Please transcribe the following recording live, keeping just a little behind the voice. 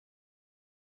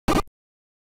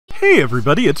Hey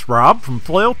everybody, it's Rob from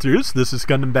Flailthroughs. This is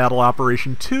Gundam Battle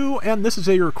Operation 2, and this is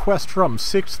a request from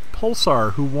 6th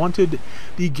Pulsar, who wanted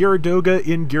the Geara Doga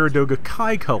in Geara Doga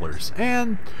Kai colors.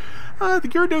 And the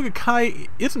Geara Doga Kai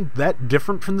isn't that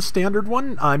different from the standard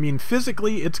one. I mean,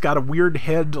 physically, it's got a weird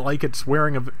head, like it's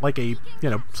wearing a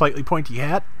slightly pointy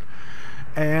hat.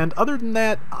 And other than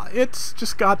that, it's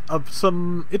just got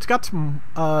some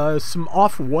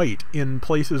off-white in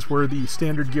places where the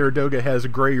standard Geara Doga has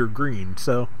gray or green.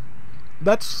 So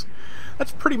that's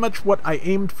pretty much what I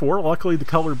aimed for. Luckily, the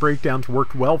color breakdowns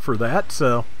worked well for that.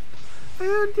 So,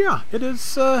 and yeah, the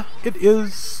Geara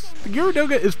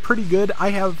Doga is pretty good. I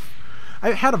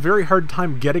had a very hard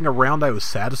time getting a round I was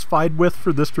satisfied with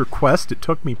for this request. It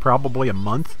took me probably a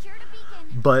month.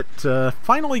 But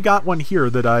finally got one here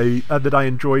that I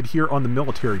enjoyed here on the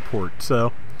military port.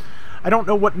 So I don't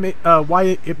know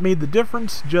why it made the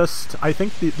difference. Just I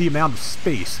think the amount of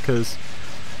space, because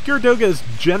Geara Doga is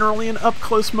generally an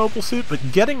up-close mobile suit,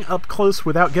 but getting up close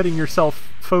without getting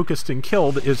yourself focused and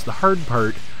killed is the hard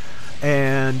part.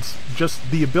 And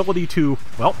just the ability to,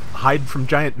 well, hide from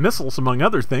giant missiles, among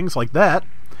other things like that,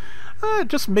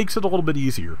 just makes it a little bit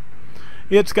easier.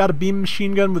 It's got a beam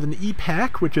machine gun with an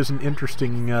E-Pack, which is an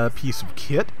interesting piece of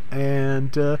kit,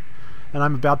 and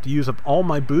I'm about to use up all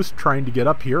my boost trying to get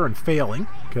up here and failing,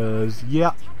 because,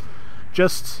 yeah,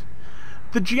 just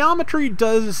the geometry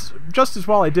does just as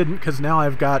well. I didn't, because now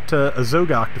I've got a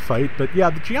Zogok to fight, but yeah,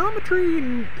 the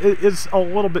geometry is a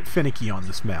little bit finicky on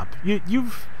this map.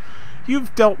 You've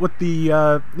dealt with the,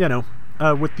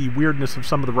 with the weirdness of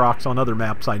some of the rocks on other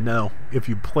maps, I know, if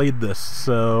you played this,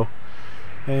 so...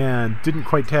 And didn't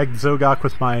quite tag the Zogok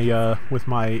with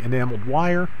my enameled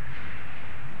wire.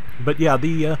 But yeah,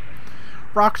 the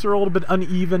rocks are a little bit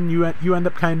uneven. You end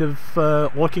up kind of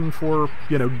looking for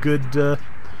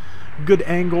good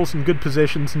angles and good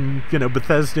positions, and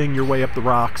Bethesdaing your way up the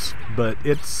rocks. But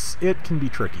it can be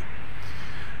tricky.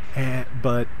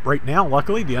 But right now,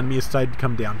 luckily, the enemy has decided to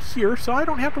come down here, so I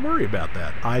don't have to worry about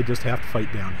that. I just have to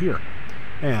fight down here.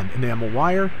 And enamel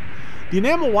wire. The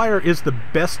enamel wire is the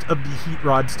best of the heat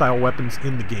rod style weapons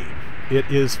in the game. It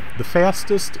is the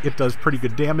fastest, it does pretty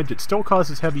good damage, it still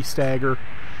causes heavy stagger,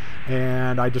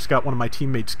 and I just got one of my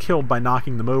teammates killed by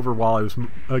knocking them over while I was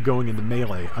going into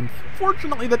melee.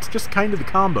 Unfortunately, that's just kind of the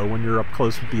combo when you're up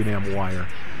close with the enamel wire.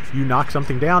 You knock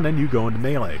something down and you go into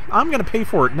melee. I'm going to pay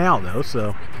for it now though,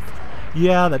 so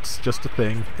yeah, that's just a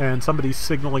thing. And somebody's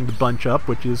signaling to bunch up,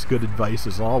 which is good advice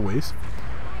as always.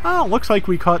 Oh, looks like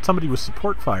we caught somebody with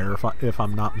support fire, if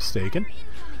I'm not mistaken.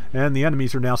 And the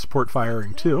enemies are now support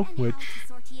firing too, which...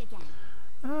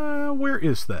 where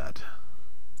is that?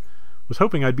 Was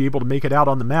hoping I'd be able to make it out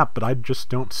on the map, but I just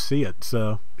don't see it,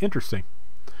 so... Interesting.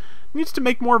 Needs to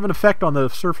make more of an effect on the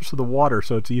surface of the water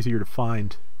so it's easier to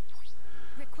find.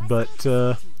 But,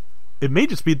 it may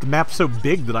just be the map's so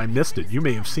big that I missed it. You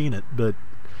may have seen it, but...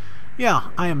 Yeah,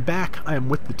 I am back, I am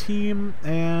with the team,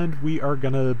 and we are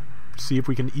gonna... see if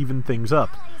we can even things up.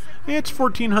 It's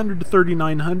 1400 to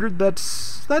 3900.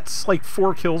 That's like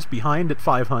 4 kills behind at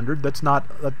 500. That's not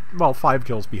well, 5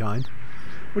 kills behind,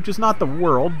 which is not the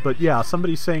world, but yeah,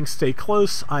 somebody's saying stay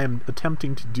close. I am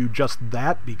attempting to do just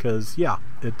that because yeah,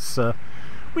 it's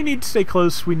we need to stay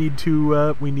close. We need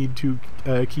to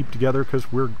keep together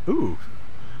because we're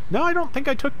no, I don't think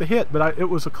I took the hit, but it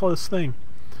was a close thing.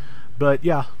 But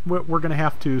yeah, we're going to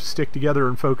have to stick together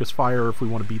and focus fire if we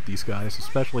want to beat these guys,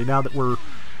 especially now that we're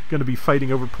going to be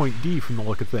fighting over point D from the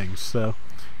look of things. So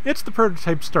it's the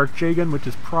prototype Stark J-Gun, which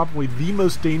is probably the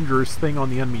most dangerous thing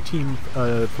on the enemy team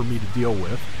for me to deal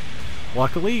with.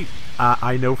 Luckily,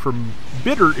 I know from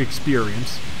bitter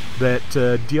experience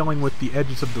that dealing with the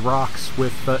edges of the rocks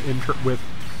with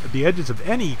the edges of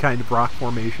any kind of rock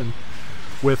formation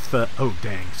with oh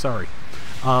dang, sorry,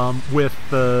 with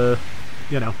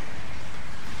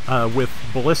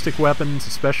ballistic weapons,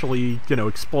 especially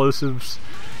explosives,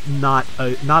 not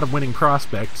a winning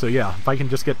prospect. So yeah, if I can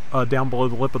just get down below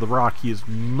the lip of the rock, he is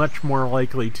much more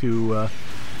likely to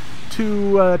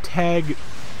tag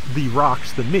the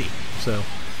rocks than me. So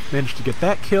managed to get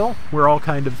that kill. We're all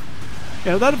kind of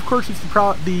that of course is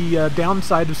the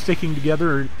downside of sticking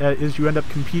together is you end up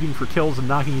competing for kills and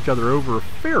knocking each other over a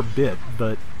fair bit,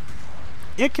 but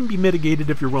it can be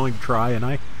mitigated if you're willing to try, and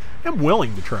I am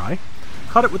willing to try.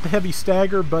 Caught it with the heavy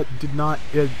stagger, but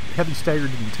heavy stagger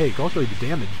didn't take. Luckily the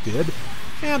damage did.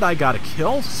 And I got a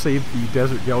kill. Saved the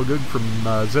Desert Gelgug from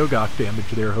Zogok damage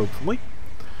there, hopefully.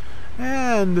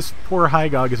 And this poor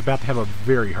Hygog is about to have a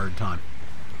very hard time.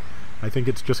 I think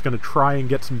it's just going to try and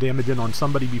get some damage in on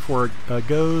somebody before it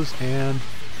goes, and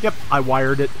yep, I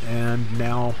wired it, and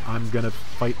now I'm going to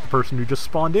fight the person who just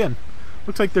spawned in.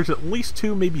 Looks like there's at least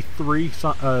 2, maybe 3.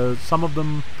 Some of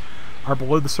them are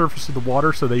below the surface of the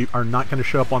water, so they are not going to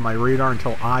show up on my radar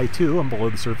until I, too, am below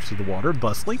the surface of the water,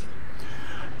 thusly.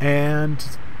 And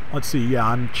let's see, yeah,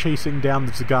 I'm chasing down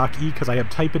the Zagak E because I have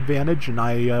type advantage, and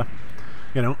I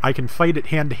can fight it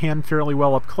hand-to-hand fairly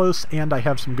well up close, and I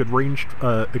have some good ranged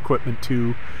equipment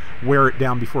to wear it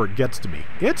down before it gets to me.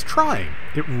 It's trying.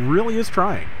 It really is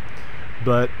trying.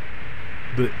 But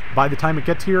by the time it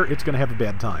gets here, it's going to have a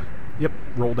bad time. Yep,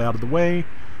 rolled out of the way.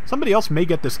 Somebody else may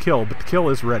get this kill, but the kill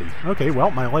is ready. Okay,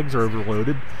 well, my legs are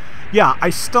overloaded. Yeah,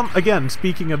 again,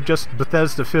 speaking of just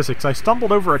Bethesda physics, I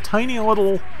stumbled over a tiny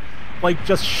little, like,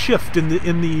 just shift in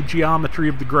the geometry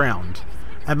of the ground.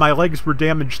 And my legs were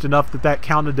damaged enough that that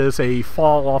counted as a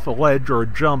fall off a ledge or a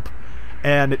jump,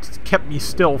 and it kept me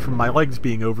still from my legs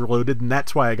being overloaded, and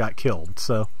that's why I got killed.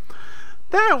 So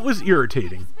that was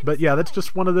irritating. But yeah, that's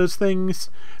just one of those things.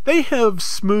 They have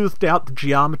smoothed out the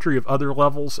geometry of other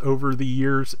levels over the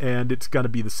years, and it's going to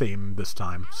be the same this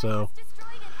time. So,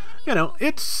 you know,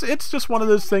 it's just one of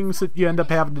those things that you end up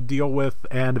having to deal with,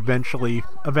 and eventually,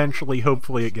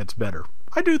 hopefully it gets better.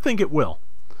 I do think it will.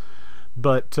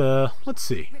 But, let's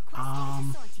see.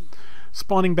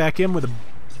 Spawning back in with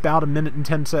about a minute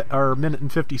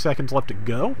and 50 seconds left to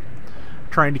go.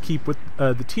 Trying to keep with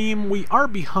the team. We are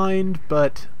behind,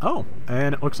 but... Oh,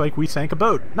 and it looks like we sank a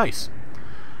boat. Nice.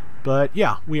 But,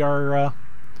 yeah, we are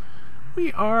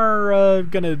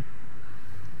going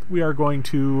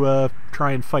to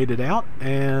try and fight it out,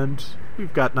 and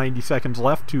we've got 90 seconds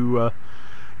left to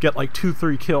get like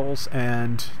 2-3 kills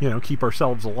and, you know, keep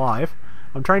ourselves alive.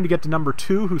 I'm trying to get to number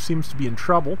 2, who seems to be in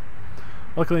trouble.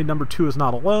 Luckily, number 2 is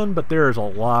not alone, but there is a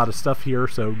lot of stuff here,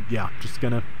 so yeah, just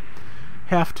gonna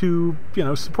have to, you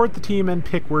know, support the team and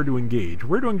pick where to engage.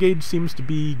 Where to engage seems to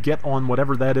be get on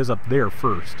whatever that is up there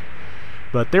first.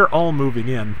 But they're all moving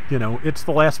in. You know, it's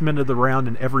the last minute of the round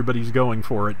and everybody's going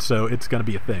for it, so it's gonna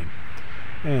be a thing.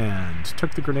 And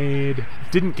took the grenade.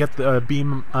 Didn't get the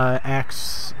beam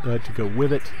axe to go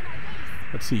with it.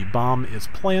 Let's see, bomb is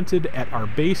planted at our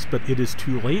base, but it is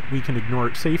too late. We can ignore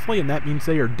it safely, and that means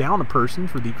they are down a person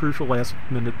for the crucial last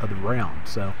minute of the round.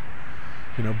 So,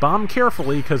 you know, bomb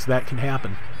carefully, because that can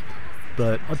happen.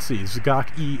 But, let's see,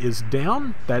 Zagak E is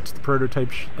down. That's the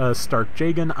prototype Stark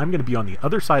Jagan. I'm going to be on the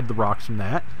other side of the rocks from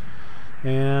that.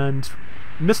 And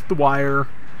missed the wire.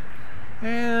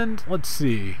 And, let's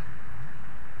see.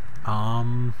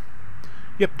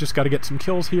 Yep, just got to get some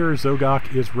kills here.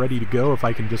 Zogak is ready to go if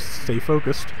I can just stay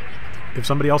focused. If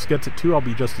somebody else gets it too, I'll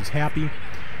be just as happy.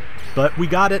 But we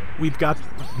got it. We've got...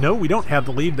 No, we don't have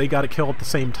the lead. They got a kill at the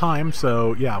same time.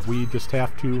 So, yeah, we just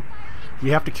have to...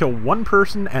 We have to kill one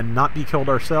person and not be killed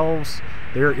ourselves.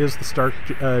 There is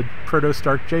the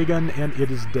Proto-Stark J-Gun, and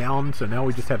it is down. So now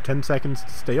we just have 10 seconds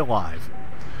to stay alive.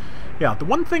 Yeah, the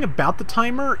one thing about the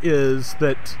timer is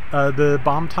that the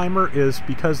bomb timer is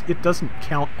because it doesn't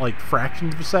count like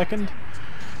fractions of a second.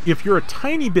 If you're a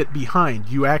tiny bit behind,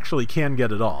 you actually can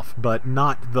get it off, but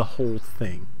not the whole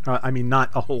thing. I mean, not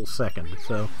a whole second.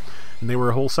 So, and they were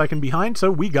a whole second behind,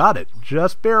 so we got it.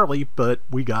 Just barely, but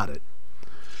we got it.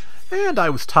 And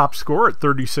I was top score at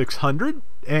 3,600,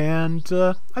 and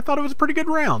I thought it was a pretty good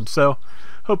round, so...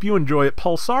 Hope you enjoy it,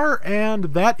 Pulsar,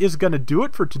 and that is going to do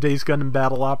it for today's Gundam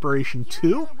Battle Operation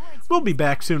 2. We'll be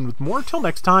back soon with more. Till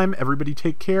next time, everybody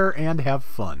take care and have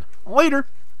fun. Later!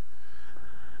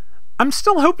 I'm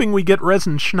still hoping we get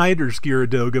Resin Schneider's Geara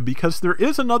Doga, because there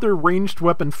is another ranged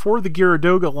weapon for the Geara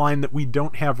Doga line that we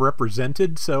don't have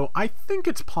represented, so I think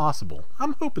it's possible.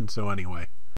 I'm hoping so anyway.